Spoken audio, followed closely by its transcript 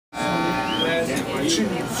1, 2,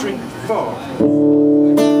 3, 4.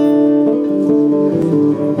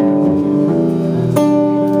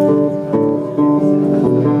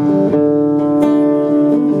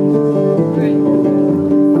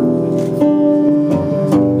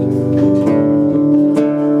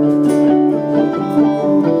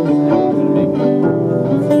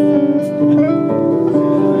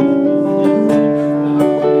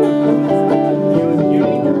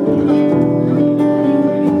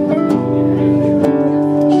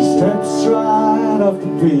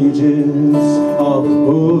 Pages of a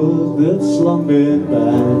book that's long been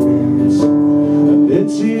backed, and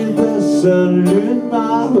into the saloon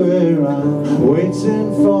by where I'm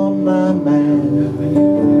waiting for my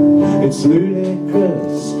man. It's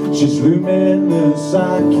ludicrous, she's luminous,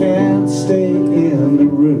 I can't stay in the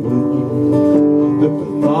room. The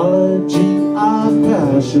pathology of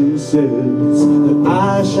passion says that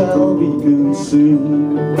I shall be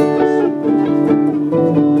consumed.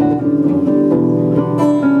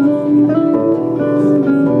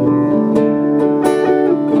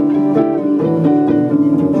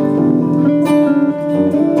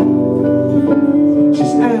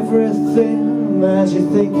 Everything that you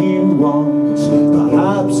think you want,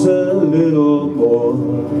 perhaps a little more.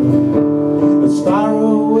 As far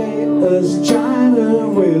away as China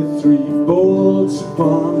with 3 bolts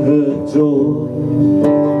upon her door.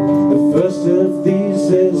 The first of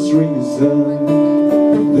these is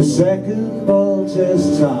reason, the second bolt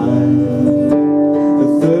is time, the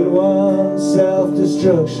third one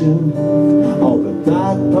self-destruction. All the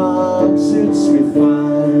dark part suits me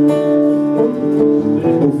fine.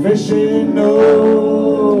 Oh, fishy,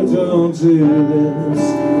 no, don't do this,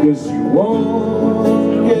 'cause you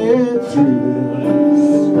won't get through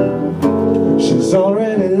this. She's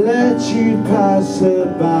already let you pass her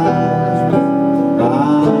by,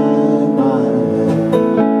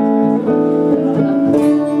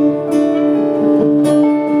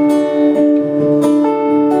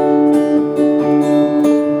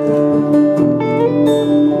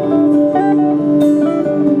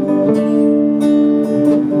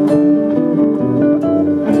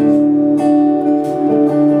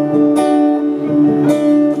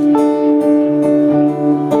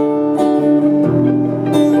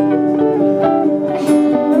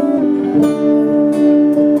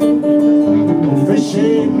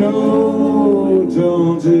 no,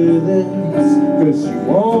 don't do this, 'cause you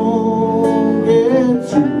won't get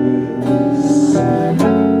through this.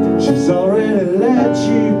 She's already let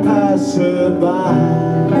you pass her by.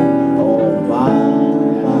 Oh my,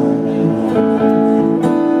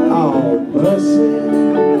 oh mercy,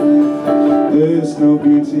 there's no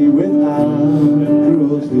beauty without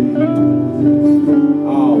cruelty.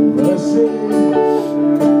 Oh mercy,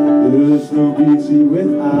 there's no beauty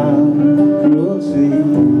without cruelty.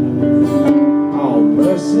 Oh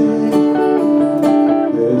mercy,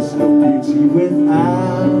 there's no beauty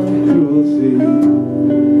without cruelty.